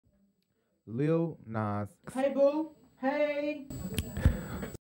Lil Nas. Hey, boo. Hey.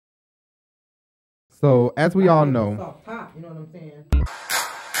 So, as we all know, Soft top, you know what I'm saying?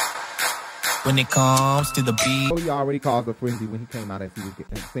 When it comes to the beat, he already caused a frenzy when he came out as he was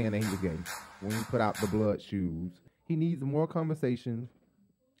saying that he was gay. When he put out the blood shoes, he needs more conversations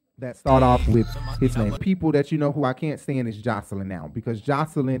that start off with his name. People that you know who I can't stand is Jocelyn now, because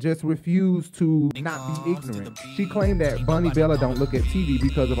Jocelyn just refused to not be ignorant. She claimed that Bunny Bella don't look at TV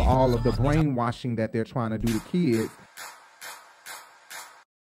because of all of the brainwashing that they're trying to do to kids.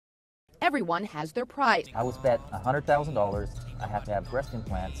 Everyone has their price. I was bet $100,000 I have to have breast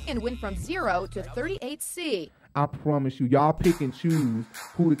implants. And went from 0 to 38C. I promise you, y'all pick and choose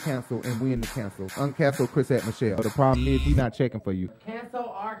who to cancel and when to cancel. Uncancel Chrisette Michelle. The problem is, we not checking for you. Cancel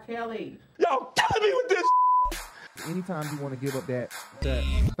R. Kelly. Y'all killing me with this. Anytime you want to give up that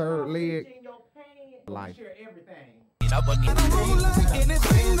third leg, In your pain, life. share everything.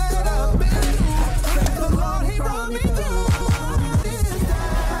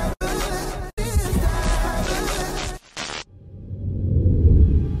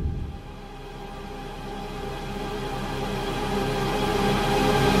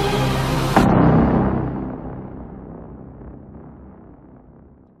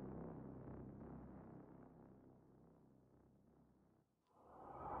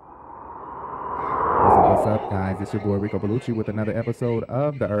 What's up, guys? It's your boy Rico Bellucci with another episode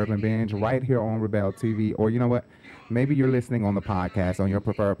of the Urban Binge right here on Rebel TV. Or you know what? Maybe you're listening on the podcast, on your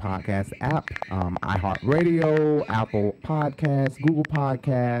preferred podcast app, iHeartRadio, Apple Podcasts, Google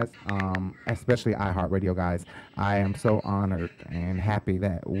Podcasts, especially iHeartRadio, guys. I am so honored and happy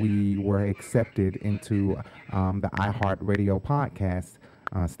that we were accepted into the iHeartRadio podcast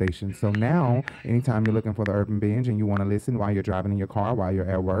station. So now, anytime you're looking for the Urban Binge and you want to listen while you're driving in your car, while you're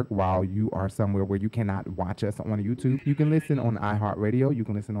at work, while you are somewhere where you cannot watch us on YouTube, you can listen on iHeartRadio. You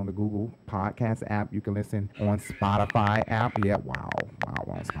can listen on the Google Podcast app. You can listen on Spotify app. Yeah, wow,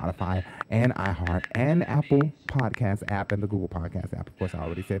 on Spotify and iHeart and Apple Podcast app and the Google Podcast app. Of course, I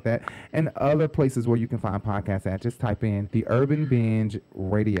already said that. And other places where you can find podcasts at. Just type in the Urban Binge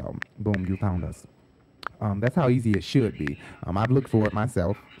Radio. Boom, you found us. That's how easy it should be. I've looked for it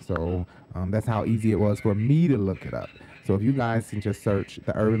myself, so that's how easy it was for me to look it up. So if you guys can just search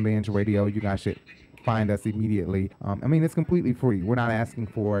the Urban Binge Radio, you guys should find us immediately. I mean, it's completely free. We're not asking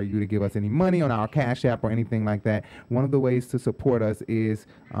for you to give us any money on our Cash App or anything like that. One of the ways to support us is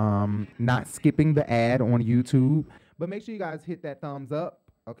not skipping the ad on YouTube. But make sure you guys hit that thumbs up,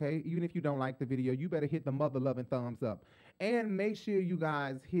 okay? Even if you don't like the video, you better hit the mother-loving thumbs up. And make sure you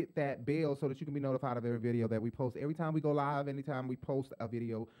guys hit that bell so that you can be notified of every video that we post. Every time we go live, anytime we post a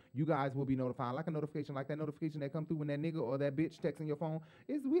video, you guys will be notified. Like a notification, like that notification that come through when that nigga or that bitch texting your phone.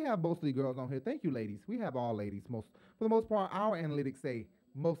 We have mostly girls on here. Thank you, ladies. We have all ladies. For the most part, our analytics say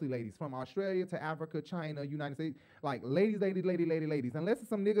mostly ladies. From Australia to Africa, China, United States. Like ladies. Unless there's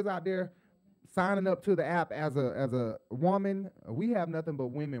some niggas out there signing up to the app as a woman, we have nothing but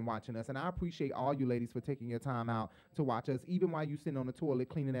women watching us, and I appreciate all you ladies for taking your time out to watch us, even while you sitting on the toilet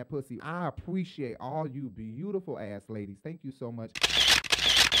cleaning that pussy. I appreciate all you beautiful ass ladies. Thank you so much.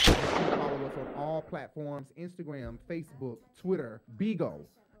 Follow us on all platforms: Instagram, Facebook, Twitter, Bigo,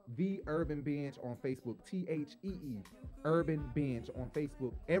 The Urban Binge on Facebook, THEE, Urban Binge on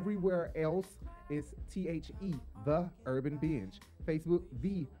Facebook. Everywhere else is THE, The Urban Binge. Facebook,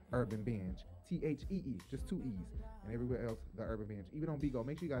 The Urban Binge. THEE, just 2 E's. And everywhere else, The Urban Binge. Even on Bigo.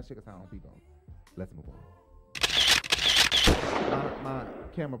 Make sure you guys check us out on Bigo. Let's move on. My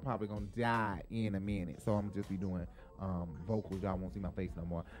camera probably gonna die in a minute, so I'm just be doing vocals. Y'all won't see my face no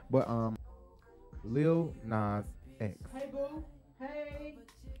more. But Lil Nas X. Hey, boo. Hey.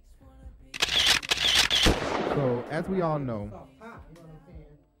 So as we all know, Soft top, you know what I'm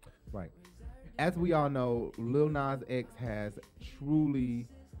saying? right? As we all know, Lil Nas X has truly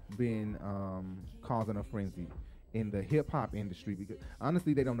been causing a frenzy in the hip hop industry, because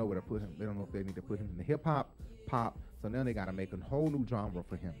honestly they don't know where to put him. They don't know if they need to put him in the hip hop, pop. So now they got to make a whole new genre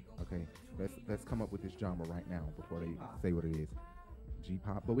for him. Okay, let's come up with this genre right now before they say what it is.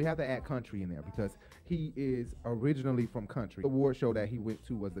 G-pop, but we have to add country in there because he is originally from country. The award show that he went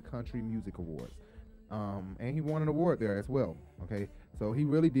to was the Country Music Awards, and he won an award there as well. Okay, so he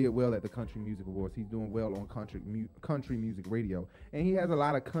really did well at the Country Music Awards. He's doing well on country music radio, and he has a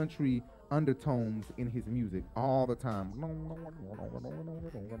lot of country undertones in his music all the time.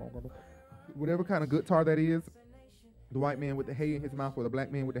 Whatever kind of guitar that is, the white man with the hay in his mouth or the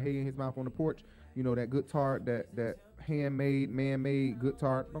black man with the hay in his mouth on the porch, you know, that guitar, that handmade, man-made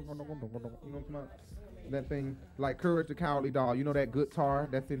guitar, you know what I'm talking about? That thing, like Courage the Cowardly Dog, you know, that guitar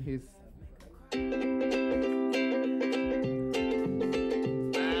that's in his...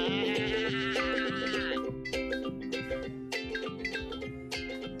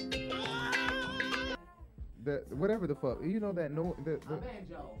 that whatever the fuck, you know that no the, A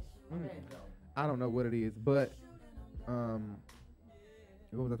banjo. A banjo. I don't know what it is, but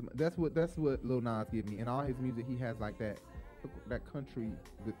that's what Lil Nas give me. In all his music, he has like that country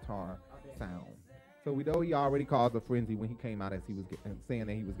guitar sound. So we know he already caused a frenzy when he came out as he was saying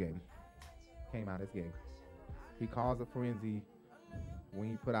that he was gay. Came out as gay. He caused a frenzy when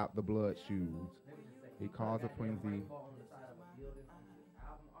he put out the blood shoes. He caused a frenzy.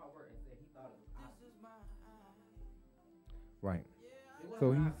 Right.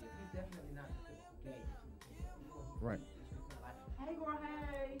 So he's definitely not gay. right. Hey, girl,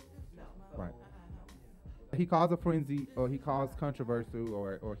 hey. No. Right. He caused a frenzy, or he caused controversial,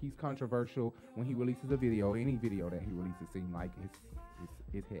 or he's controversial when he releases a video. Any video that he releases seems like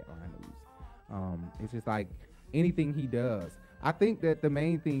it's headline news. It's just like anything he does. I think that the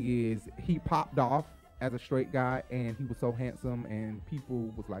main thing is he popped off as a straight guy, and he was so handsome, and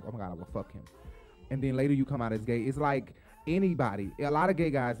people was like, "Oh my God, I will fuck him." And then later you come out as gay. It's like anybody. A lot of gay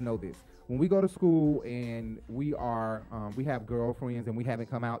guys know this. When we go to school and we have girlfriends and we haven't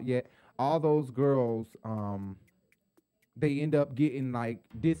come out yet, all those girls, they end up getting like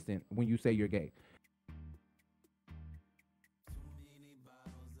distant when you say you're gay.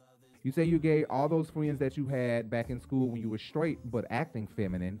 You say you're gay, all those friends that you had back in school when you were straight but acting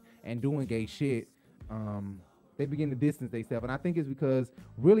feminine and doing gay shit, they begin to distance themselves. And I think it's because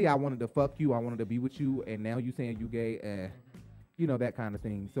really I wanted to fuck you, I wanted to be with you, and now you saying you gay, you know, that kind of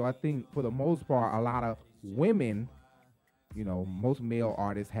thing. So I think for the most part, a lot of women, you know, most male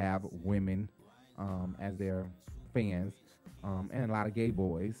artists have women as their fans, and a lot of gay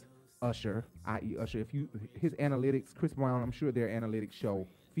boys. Usher, i.e. Usher, his analytics, Chris Brown, I'm sure their analytics show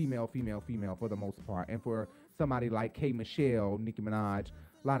female for the most part. And for somebody like K. Michelle, Nicki Minaj,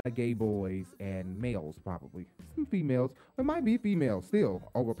 a lot of gay boys and males probably. Some females, it might be females still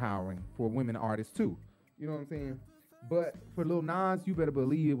overpowering for women artists too. You know what I'm saying? But for Lil Nas, you better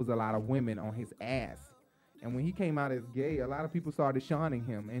believe it was a lot of women on his ass. And when he came out as gay, a lot of people started shunning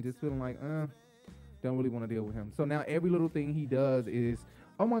him and just feeling like, don't really want to deal with him. So now every little thing he does is,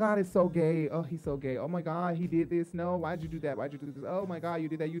 oh my God, it's so gay. Oh, he's so gay. Oh my God, he did this. No, why'd you do that? Why'd you do this? Oh my God, you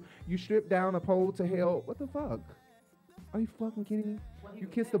did that. You stripped down a pole to hell. What the fuck? Are you fucking kidding me? You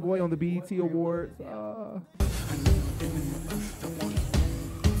kissed the boy on the BET Awards.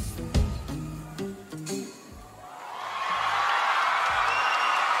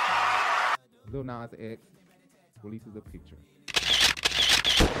 Lil Nas X releases a picture.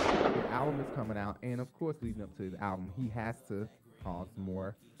 The album is coming out, and of course, leading up to his album, he has to cause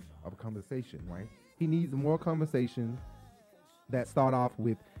more of a conversation, right? He needs more conversation that start off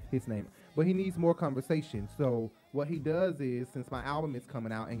with his name, but he needs more conversation. So what he does is, since my album is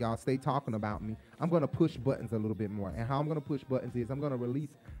coming out and y'all stay talking about me, I'm going to push buttons a little bit more. And how I'm going to push buttons is I'm going to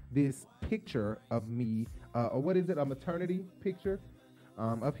release this picture of me, or what is it, a maternity picture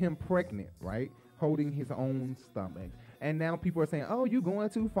of him pregnant, right? Holding his own stomach. And now people are saying, oh, you going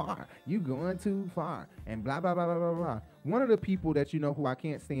too far. You going too far. And blah, blah, blah, blah, blah, blah. One of the people that you know who I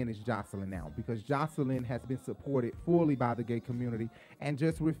can't stand is Jocelyn now, because Jocelyn has been supported fully by the gay community and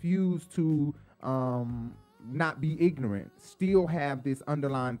just refused to not be ignorant, still have this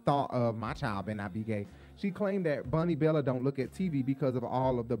underlying thought of my child better not be gay. She claimed that Bunny Bella don't look at TV because of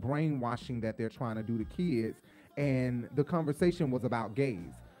all of the brainwashing that they're trying to do to kids. And the conversation was about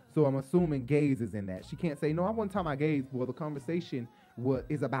gays. So I'm assuming gays is in that. She can't say, no, I wasn't talking about gays. Well, the conversation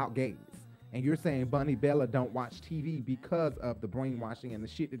is about gays. And you're saying Bunny Bella don't watch TV because of the brainwashing and the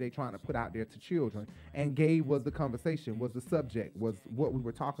shit that they're trying to put out there to children. And gay was the conversation, was the subject, was what we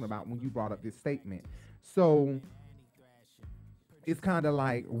were talking about when you brought up this statement. So it's kind of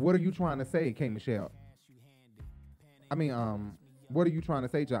like, what are you trying to say, K. Michelle? I mean, what are you trying to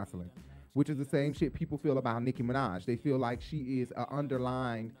say, Jocelyn? Which is the same shit people feel about Nicki Minaj. They feel like she is an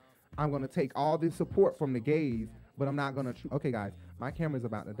underlined, I'm going to take all this support from the gays, but I'm not going to... Okay, guys, my camera's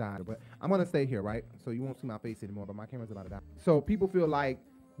about to die, but I'm going to stay here, right? So you won't see my face anymore, but my camera's about to die. So people feel like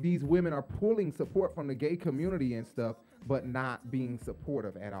these women are pulling support from the gay community and stuff, but not being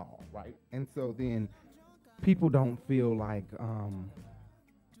supportive at all, right? And so then people don't feel like,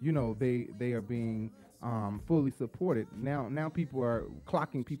 you know, they are being... fully supported. Now people are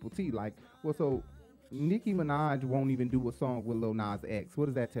clocking people tea like, well, so Nicki Minaj won't even do a song with Lil Nas X. What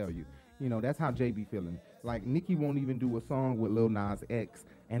does that tell you? You know, that's how Jay be feeling. Like, Nicki won't even do a song with Lil Nas X,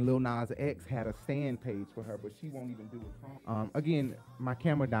 and Lil Nas X had a stand page for her, but she won't even do a song. Again, my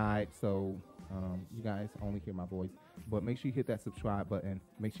camera died, so you guys only hear my voice, but make sure you hit that subscribe button,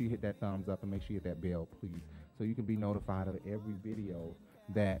 make sure you hit that thumbs up, and make sure you hit that bell, please, so you can be notified of every video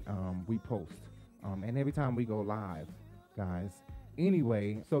that we post. And every time we go live, guys.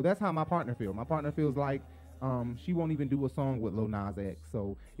 Anyway, so that's how my partner feels. My partner feels like She won't even do a song with Lil Nas X.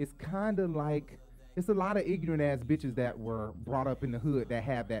 So it's kind of like, it's a lot of ignorant ass bitches that were brought up in the hood that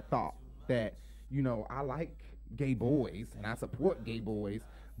have that thought that, you know, I like gay boys and I support gay boys,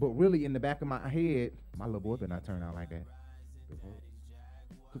 but really in the back of my head, my little boy better not turn out like that.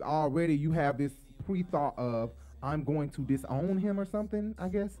 Because already you have this pre-thought of, I'm going to disown him or something, I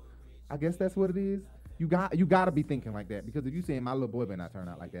guess. I guess that's what it is. You got to be thinking like that, because if you saying my little boy better not turn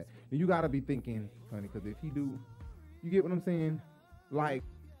out like that, then you got to be thinking, honey, because if he do, you get what I'm saying? Like,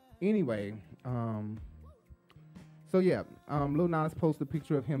 anyway, so yeah, Lil Nas posted a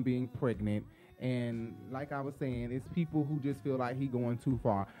picture of him being pregnant, and like I was saying, it's people who just feel like he going too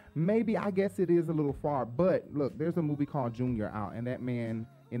far. Maybe, I guess it is a little far, but look, there's a movie called Junior out, and that man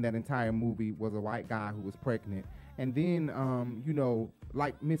in that entire movie was a white guy who was pregnant. And then, you know,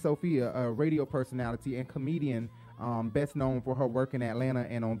 like Miss Sophia, a radio personality and comedian, best known for her work in Atlanta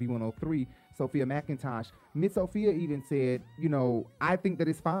and on B103, Sophia McIntosh. Miss Sophia even said, you know, I think that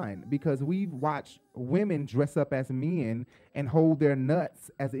it's fine because we've watched women dress up as men and hold their nuts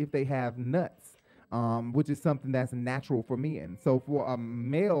as if they have nuts, which is something that's natural for men. So for a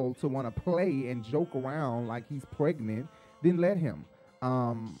male to want to play and joke around like he's pregnant, then let him.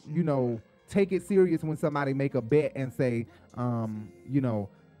 You know, take it serious when somebody make a bet and say, you know,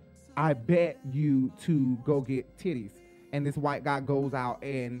 I bet you to go get titties. And this white guy goes out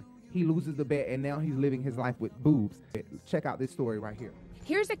and he loses the bet, and now he's living his life with boobs. Check out this story right here.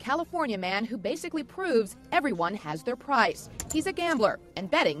 Here's a California man who basically proves everyone has their price. He's a gambler,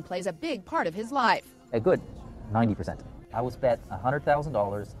 and betting plays a big part of his life. A good 90%. I was bet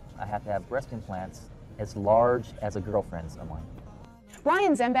 $100,000 I have to have breast implants as large as a girlfriend's of mine.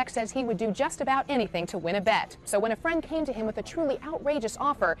 Brian Zembeck says he would do just about anything to win a bet. So when a friend came to him with a truly outrageous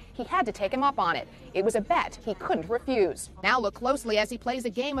offer, he had to take him up on it. It was a bet he couldn't refuse. Now look closely as he plays a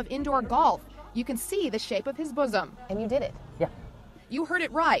game of indoor golf. You can see the shape of his bosom. And you did it. Yeah. You heard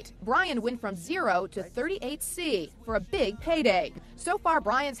it right. Brian went from 0 to 38C for a big payday. So far,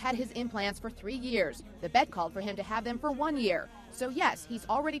 Brian's had his implants for 3 years. The bet called for him to have them for 1 year. So yes, he's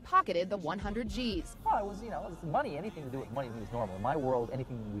already pocketed the 100 G's. Oh, it was, you know, it's money. Anything to do with money is normal. In my world,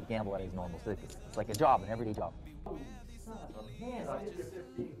 anything we gamble at is normal. So it's like a job, an everyday job.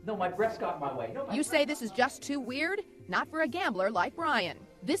 No, my breast got in my way. No, You say this is just too weird? Not for a gambler like Brian.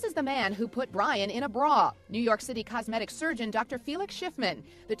 This is the man who put Brian in a bra. New York City cosmetic surgeon Dr. Felix Schiffman.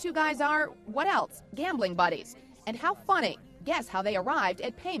 The two guys are, what else? Gambling buddies. And how funny. Guess how they arrived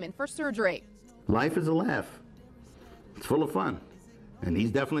at payment for surgery. Life is a laugh. It's full of fun. And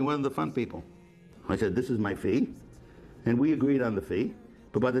he's definitely one of the fun people. I said, this is my fee. And we agreed on the fee.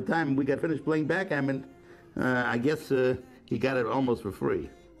 But by the time we got finished playing backgammon, I guess he got it almost for free.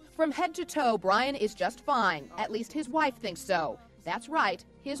 From head to toe, Brian is just fine. At least his wife thinks so. That's right,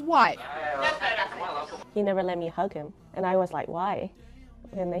 his wife. He never let me hug him. And I was like, why?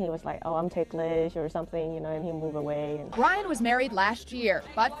 And then he was like, oh, I'm ticklish or something, you know, and he moved away. And Brian was married last year,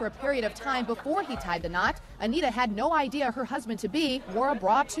 but for a period of time before he tied the knot, Anita had no idea her husband-to-be wore a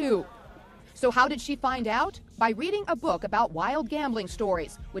bra too. So how did she find out? By reading a book about wild gambling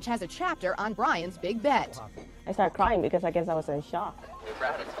stories, which has a chapter on Brian's big bet. I started crying because I guess I was in shock.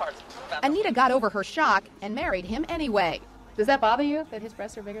 Anita got over her shock and married him anyway. Does that bother you, that his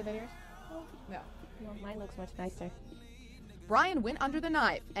breasts are bigger than yours? No. Well, mine looks much nicer. Brian went under the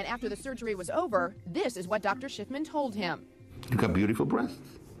knife, and after the surgery was over, this is what Dr. Schiffman told him. You got beautiful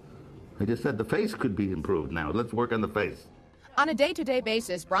breasts. I just said the face could be improved now. Let's work on the face. On a day-to-day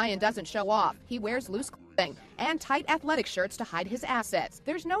basis, Brian doesn't show off. He wears loose clothing and tight athletic shirts to hide his assets.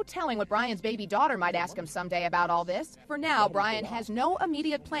 There's no telling what Brian's baby daughter might ask him someday about all this. For now, Brian has no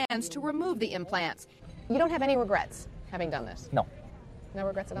immediate plans to remove the implants. You don't have any regrets having done this? No. No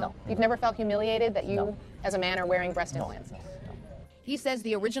regrets at all? No. You've never felt humiliated that you, No. as a man, are wearing breast implants? No. He says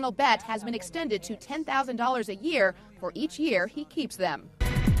the original bet has been extended to $10,000 a year for each year he keeps them.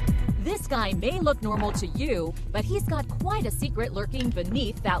 This guy may look normal to you, but he's got quite a secret lurking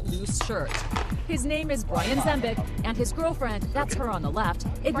beneath that loose shirt. His name is Brian Zembeck, and his girlfriend, that's her on the left,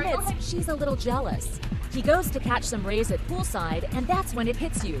 admits she's a little jealous. He goes to catch some rays at poolside, and that's when it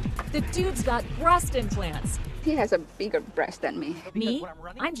hits you. The dude's got breast implants. He has a bigger breast than me. Me?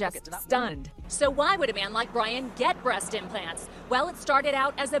 I'm just stunned. So why would a man like Brian get breast implants? Well, it started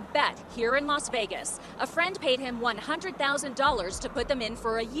out as a bet here in Las Vegas. A friend paid him $100,000 to put them in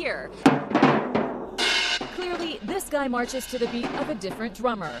for a year. Clearly, this guy marches to the beat of a different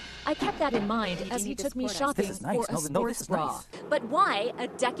drummer. I kept that in mind as he took me shopping for a sports bra. But why, a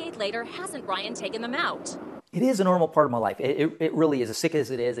decade later, hasn't Brian taken them out? It is a normal part of my life. It really is. As sick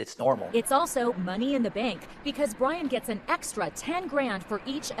as it is, it's normal. It's also money in the bank because Brian gets an extra 10 grand for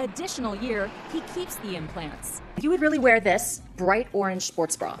each additional year he keeps the implants. You would really wear this bright orange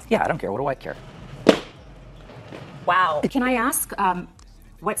sports bra? Yeah, I don't care. What do I care? Wow. Can I ask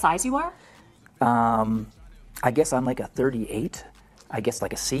what size you are? I guess I'm like a 38. I guess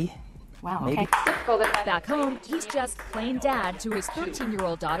like a C. Wow, maybe. okay. Back home, he's just plain dad to his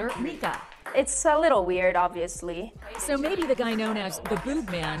 13-year-old daughter, Mika. It's a little weird, obviously. So maybe the guy known as the boob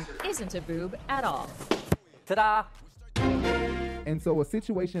man isn't a boob at all. Ta-da! And so a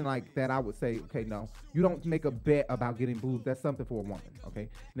situation like that, I would say, okay, no, you don't make a bet about getting boobs. That's something for a woman, okay?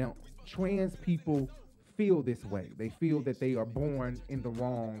 Now, trans people feel this way. They feel that they are born in the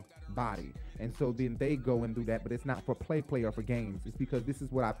wrong body. And so then they go and do that, but it's not for play or for games. It's because this is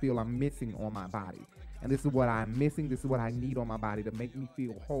what I feel I'm missing on my body. And this is what I'm missing. This is what I need on my body to make me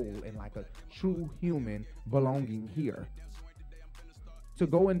feel whole and like a true human belonging here. To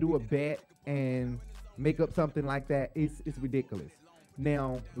go and do a bet and make up something like that is ridiculous.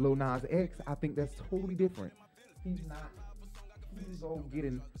 Now, Lil Nas X, I think that's totally different. He's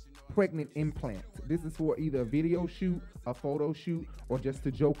getting pregnant implants. This is for either a video shoot, a photo shoot, or just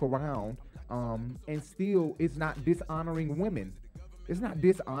to joke around. And still, it's not dishonoring women. It's not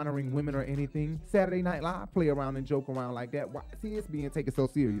dishonoring women or anything. Saturday Night Live play around and joke around like that. Why? See, it's being taken so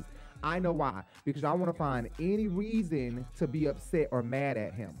serious. I know why. Because I want to find any reason to be upset or mad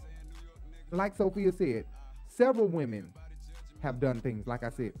at him. Like Sophia said, several women have done things, like I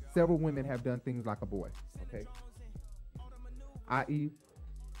said, several women have done things like a boy, okay? I.e.,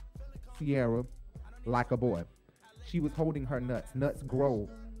 Sierra, like a boy. She was holding her nuts. Nuts grow.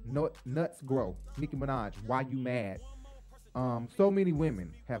 Nuts grow. Nicki Minaj, why you mad? So many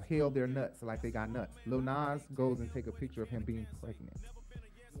women have held their nuts like they got nuts. Lil Nas goes and take a picture of him being pregnant.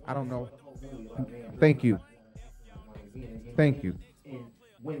 I don't know. Thank you. Thank you. In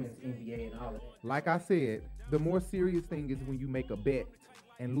women's NBA and all of that. Like I said, the more serious thing is when you make a bet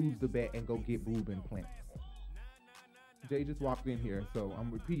and lose the bet and go get boob implants. Jay just walked in here, so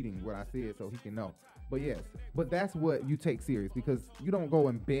I'm repeating what I said so he can know. But yes, but that's what you take serious, because you don't go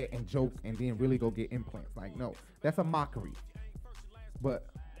and bet and joke and then really go get implants. Like, no, that's a mockery. But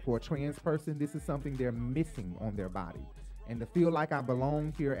for a trans person, this is something they're missing on their body. And to feel like I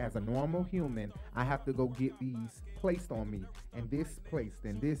belong here as a normal human, I have to go get these placed on me and this placed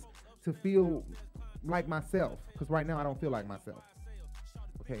and this to feel like myself. Because right now I don't feel like myself.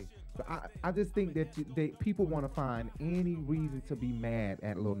 Okay, so I just think that people want to find any reason to be mad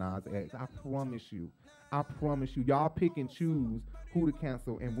at Lil Nas X. I promise you, y'all pick and choose who to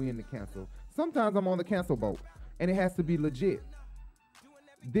cancel and when to cancel. Sometimes I'm on the cancel boat, and it has to be legit.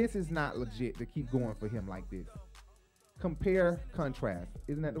 This is not legit to keep going for him like this. Compare, contrast.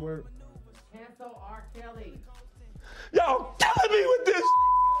 Isn't that the word? Cancel R. Kelly. Y'all killing me with this.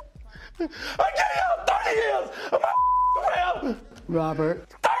 I gave y'all 30 years of my career. Robert.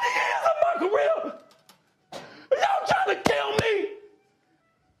 30 years of my career. Y'all trying to kill me.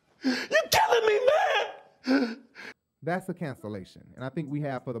 You killing me, man. That's a cancellation, and I think we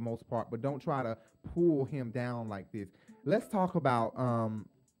have for the most part, but don't try to pull him down like this. Let's talk about,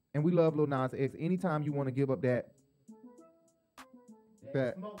 and we love Lil Nas X. Anytime you want to give up that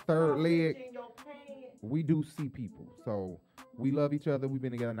third leg, we do see people. So we love each other. We've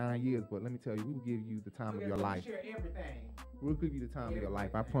been together 9 years, but let me tell you, we will give you the time of your life. We'll give you the time of your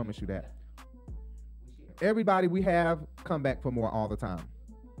life. I promise you that. Everybody we have come back for more all the time.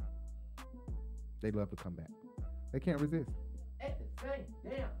 They love to come back. They can't resist. At the same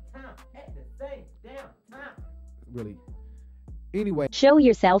damn time. At the same damn time. Really. Anyway. Show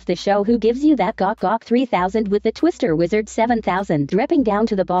yourself the show who gives you that gawk 3000 with the Twister Wizard 7000 dripping down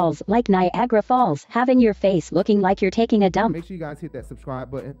to the balls like Niagara Falls, having your face looking like you're taking a dump. Make sure you guys hit that subscribe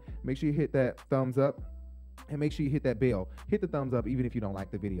button. Make sure you hit that thumbs up. And make sure you hit that bell. Hit the thumbs up even if you don't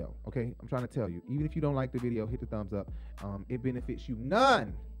like the video. Okay? I'm trying to tell you. Even if you don't like the video, hit the thumbs up. It benefits you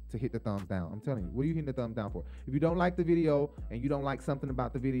none to hit the thumbs down. I'm telling you. What are you hitting the thumbs down for? If you don't like the video and you don't like something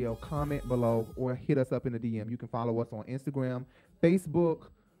about the video, comment below or hit us up in the DM. You can follow us on Instagram, Facebook,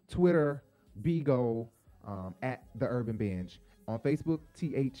 Twitter, Bigo, at The Urban Binge. On Facebook,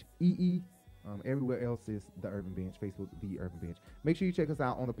 THEE. Everywhere else is The Urban Binge. Facebook, The Urban Binge. Make sure you check us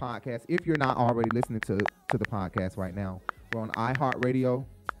out on the podcast. If you're not already listening to the podcast right now, we're on iHeartRadio.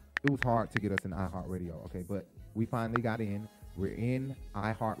 It was hard to get us in iHeartRadio, okay? But we finally got in. We're in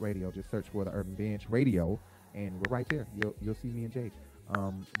iHeartRadio. Just search for The Urban Binge Radio, and we're right there. You'll see me and Jake.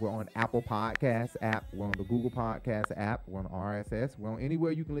 We're on Apple Podcasts app. We're on the Google Podcasts app. We're on RSS. We're on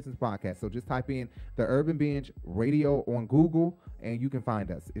anywhere you can listen to podcasts. So just type in The Urban Binge Radio on Google, and you can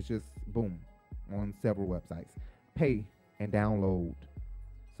find us. It's just boom. on several websites. Pay and download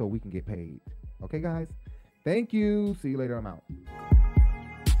so we can get paid. Okay, guys? Thank you. See you later. I'm out.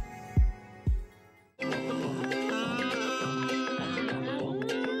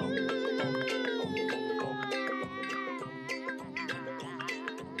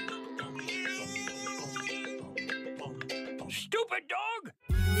 Stupid dog!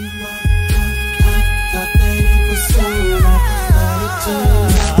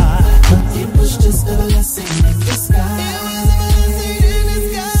 It was just a